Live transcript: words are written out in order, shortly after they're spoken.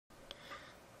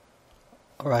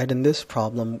Alright, in this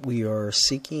problem we are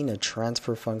seeking a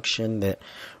transfer function that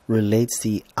relates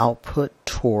the output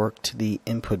torque to the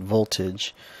input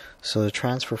voltage. So the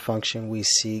transfer function we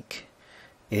seek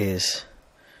is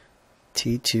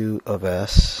T2 of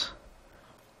S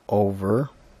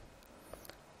over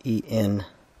En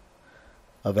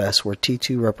of S, where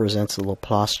T2 represents the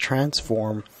Laplace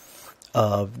transform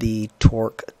of the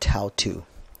torque tau 2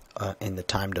 in the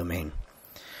time domain.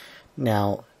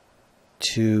 Now,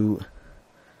 to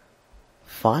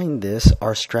find this,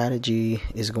 our strategy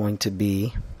is going to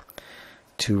be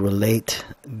to relate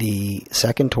the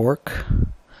second torque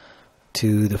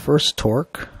to the first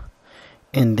torque,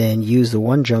 and then use the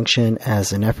one junction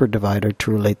as an effort divider to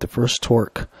relate the first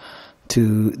torque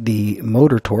to the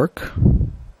motor torque,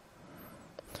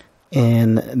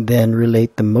 and then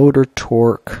relate the motor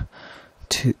torque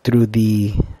through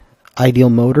the ideal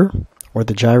motor or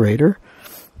the gyrator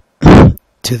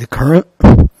to the current,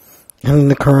 and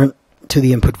the current to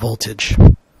the input voltage.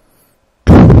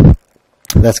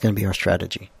 That's going to be our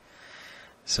strategy.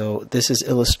 So this is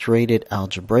illustrated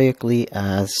algebraically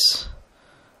as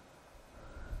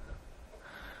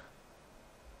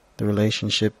the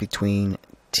relationship between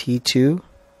T2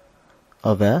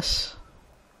 of S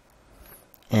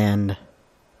and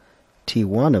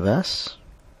T1 of S,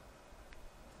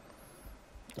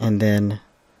 and then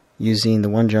using the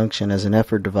one junction as an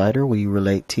effort divider, we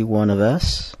relate T1 of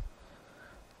S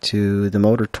to the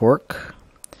motor torque,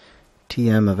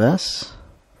 Tm of S,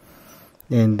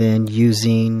 and then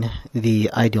using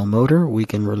the ideal motor, we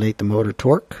can relate the motor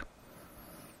torque,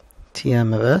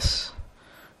 Tm of S,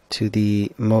 to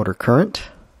the motor current,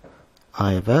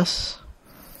 I of S.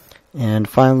 And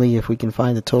finally, if we can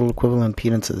find the total equivalent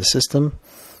impedance of the system,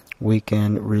 we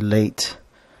can relate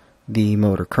the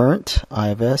motor current, I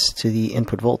of S, to the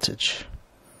input voltage,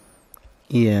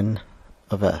 En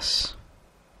of S.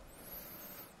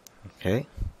 Okay,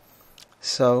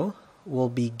 so we'll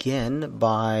begin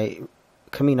by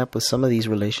coming up with some of these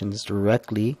relations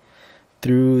directly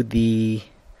through the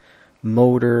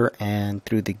motor and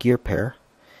through the gear pair.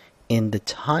 In the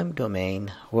time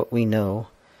domain, what we know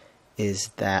is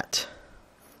that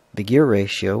the gear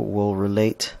ratio will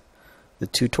relate the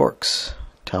two torques,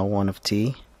 tau 1 of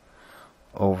t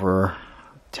over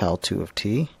tau 2 of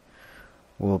t,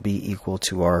 will be equal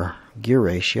to our gear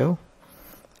ratio,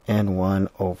 N1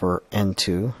 over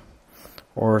N2,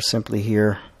 or simply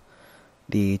here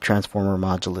the transformer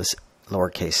modulus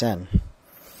lowercase n.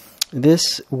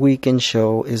 This we can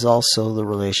show is also the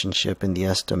relationship in the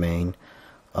S domain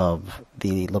of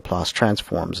the Laplace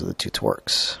transforms of the two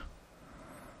torques.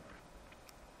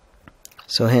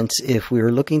 So hence, if we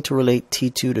are looking to relate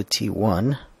T2 to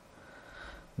T1,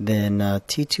 then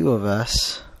T2 of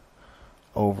S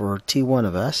over T1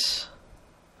 of S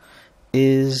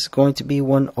is going to be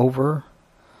 1 over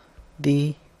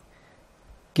the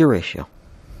gear ratio.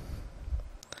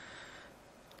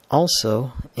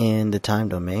 Also, in the time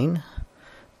domain,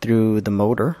 through the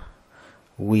motor,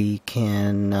 we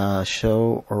can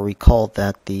show or recall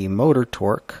that the motor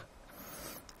torque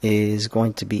is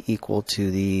going to be equal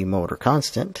to the motor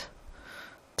constant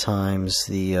times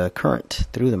the current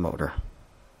through the motor.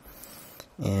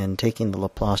 And taking the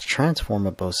Laplace transform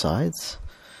of both sides,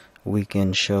 we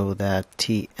can show that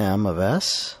Tm of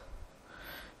S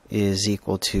is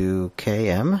equal to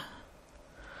Km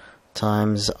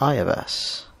times I of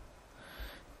S.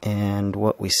 And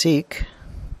what we seek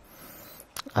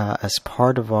as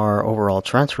part of our overall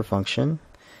transfer function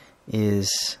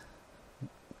is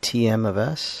Tm of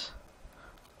S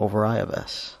over I of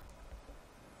S.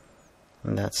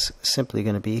 And that's simply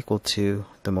going to be equal to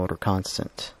the motor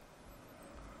constant.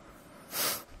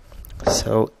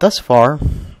 So thus far,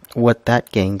 what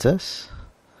that gains us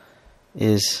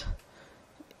is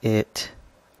it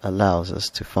allows us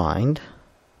to find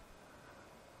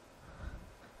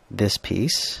this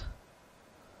piece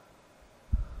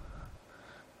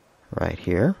right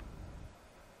here,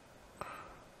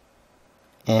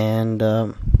 and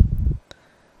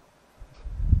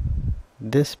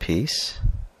this piece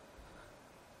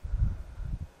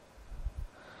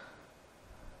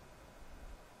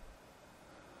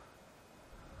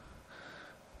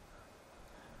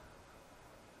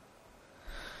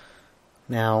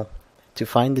Now, to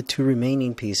find the two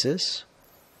remaining pieces,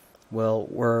 well,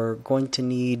 we're going to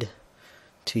need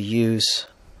to use,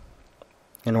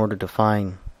 in order to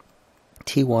find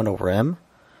T1 over M,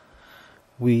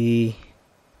 we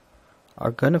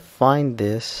are going to find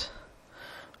this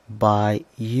by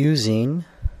using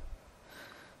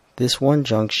this one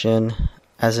junction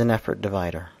as an effort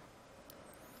divider.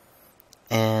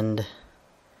 And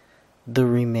the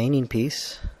remaining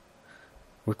piece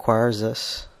requires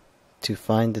us to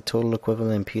find the total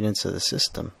equivalent impedance of the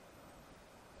system.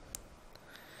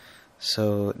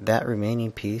 So that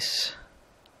remaining piece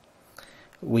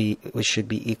we should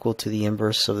be equal to the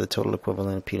inverse of the total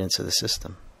equivalent impedance of the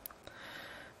system.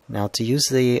 Now, to use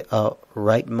the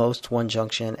rightmost one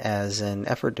junction as an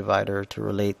effort divider to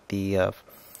relate the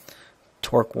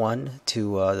torque 1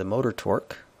 to the motor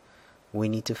torque, we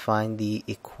need to find the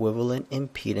equivalent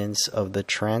impedance of the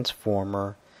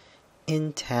transformer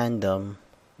in tandem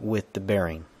with the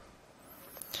bearing.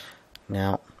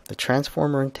 Now, the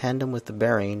transformer in tandem with the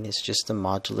bearing is just the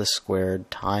modulus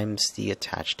squared times the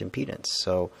attached impedance.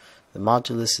 So the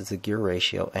modulus is the gear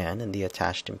ratio N, and the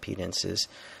attached impedance is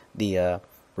the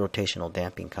rotational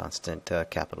damping constant,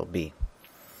 capital B.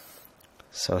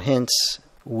 So hence,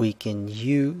 we can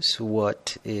use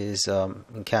what is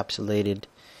encapsulated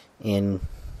in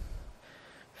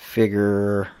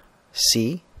figure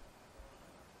C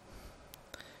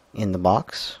in the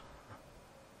box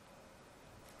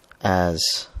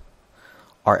as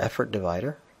our effort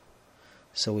divider,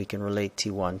 so we can relate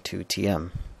T1 to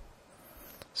Tm.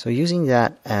 So using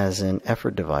that as an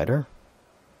effort divider,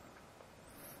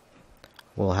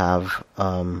 we'll have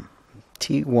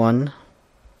T1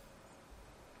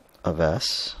 of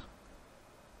S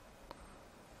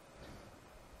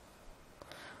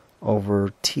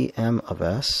over Tm of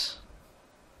S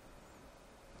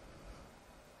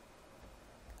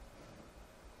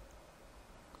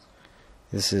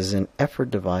This is an effort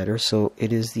divider, so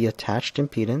it is the attached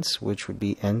impedance, which would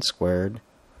be N squared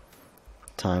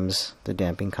times the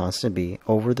damping constant B,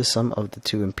 over the sum of the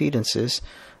two impedances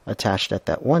attached at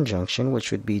that one junction,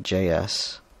 which would be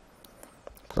Js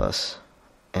plus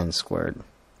N squared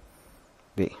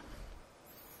B.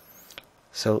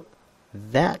 So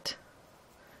that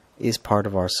is part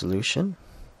of our solution.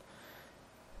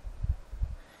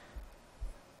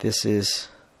 This is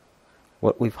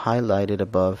what we've highlighted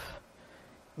above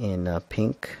in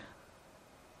pink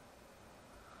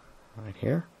right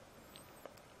here.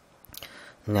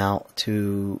 Now,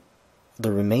 to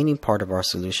the remaining part of our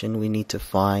solution, we need to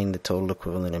find the total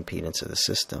equivalent impedance of the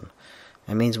system.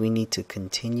 That means we need to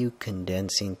continue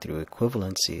condensing through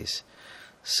equivalencies.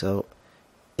 So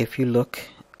if you look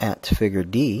at figure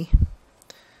D,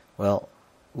 well,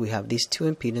 we have these two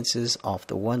impedances off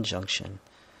the one junction.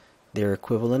 Their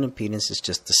equivalent impedance is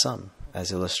just the sum,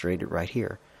 as illustrated right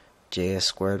here, Js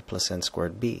squared plus N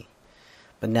squared B.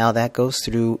 But now that goes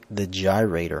through the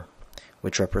gyrator,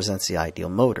 which represents the ideal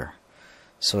motor.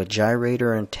 So a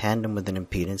gyrator in tandem with an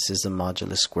impedance is the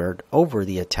modulus squared over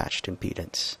the attached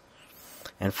impedance.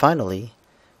 And finally,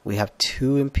 we have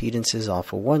two impedances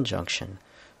off of one junction,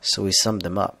 so we sum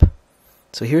them up.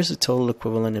 So here's the total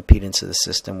equivalent impedance of the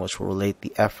system, which will relate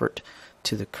the effort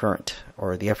to the current,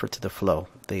 or the effort to the flow.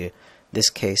 This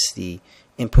case, the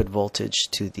input voltage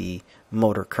to the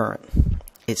motor current.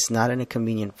 It's not in a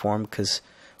convenient form because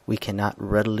we cannot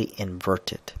readily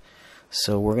invert it.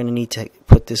 So we're going to need to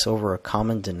put this over a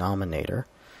common denominator,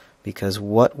 because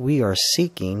what we are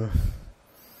seeking,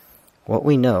 what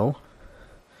we know,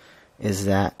 is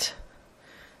that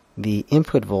the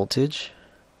input voltage,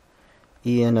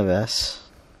 En of S,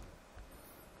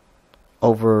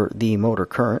 over the motor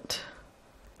current,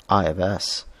 I of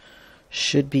S,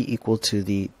 should be equal to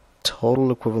the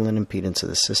total equivalent impedance of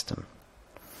the system.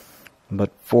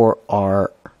 But for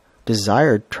our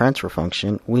desired transfer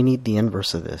function, we need the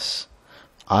inverse of this,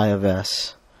 I of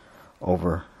S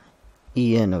over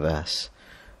En of S,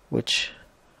 which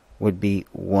would be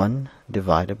 1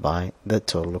 divided by the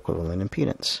total equivalent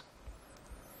impedance.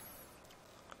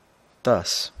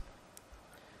 Thus,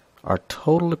 our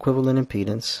total equivalent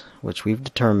impedance, which we've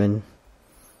determined,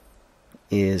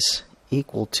 is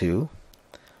equal to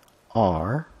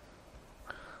R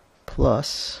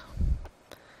plus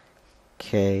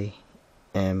Km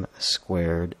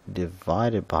squared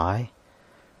divided by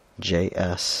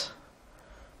Js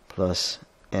plus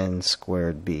N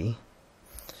squared B.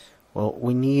 Well,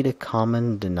 we need a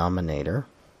common denominator,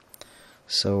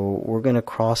 so we're going to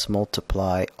cross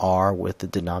multiply R with the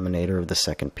denominator of the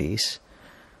second piece,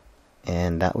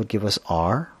 and that would give us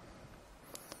R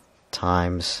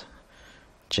times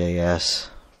Js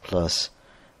plus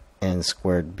N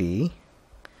squared B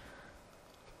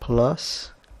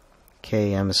plus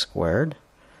Km squared.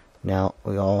 Now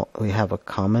we have a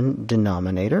common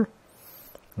denominator,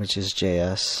 which is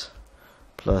Js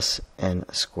plus N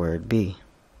squared B.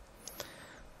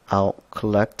 I'll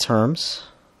collect terms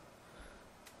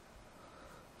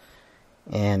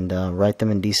and write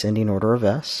them in descending order of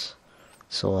S.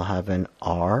 So I'll have an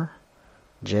R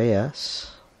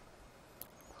Js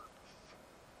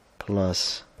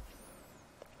plus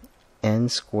N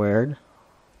squared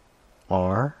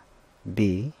R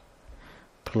b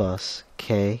plus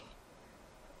k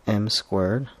m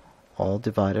squared, all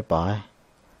divided by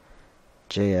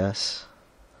js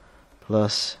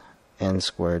plus n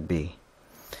squared b.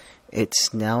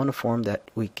 It's now in a form that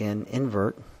we can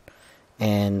invert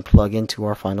and plug into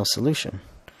our final solution.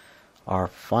 Our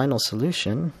final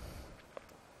solution,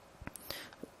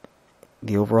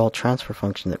 the overall transfer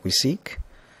function that we seek,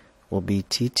 will be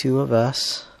T2 of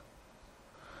s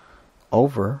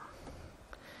over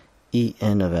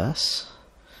En of s.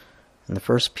 And the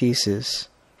first piece is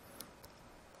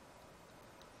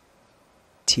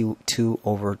T2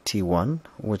 over T1,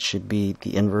 which should be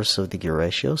the inverse of the gear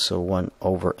ratio, so 1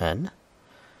 over n.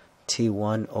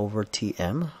 T1 over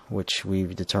Tm, which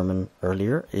we've determined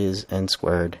earlier, is n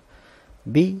squared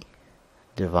b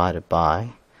divided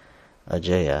by a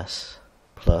Js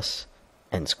plus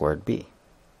n squared b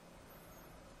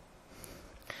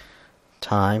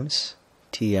times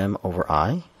Tm over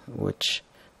I, which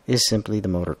is simply the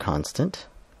motor constant,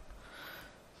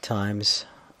 times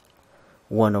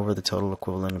 1 over the total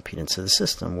equivalent impedance of the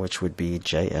system, which would be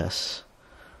Js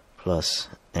plus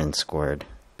n squared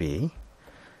b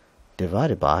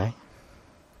divided by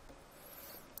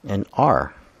an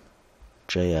R,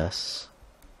 Js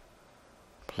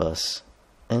plus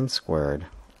n squared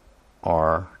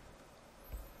R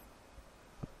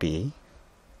b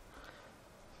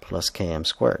plus km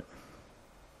squared.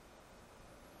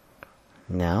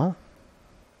 Now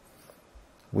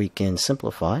we can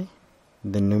simplify.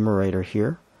 The numerator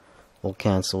here will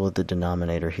cancel with the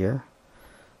denominator here.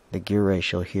 The gear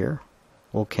ratio here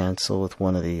will cancel with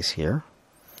one of these here.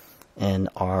 And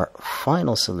our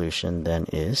final solution then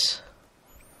is,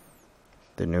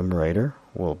 the numerator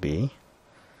will be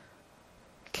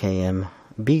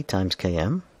kmb times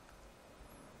km,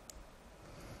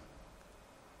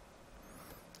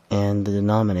 and the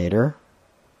denominator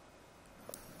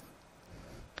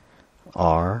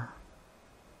r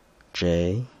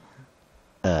j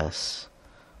s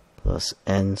plus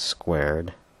n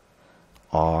squared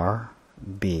r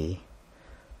b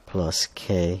plus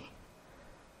k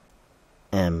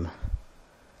m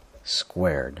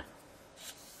squared.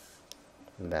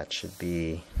 That should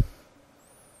be,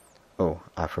 oh,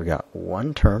 I forgot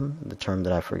one term, the term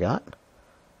that I forgot.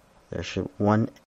 There should one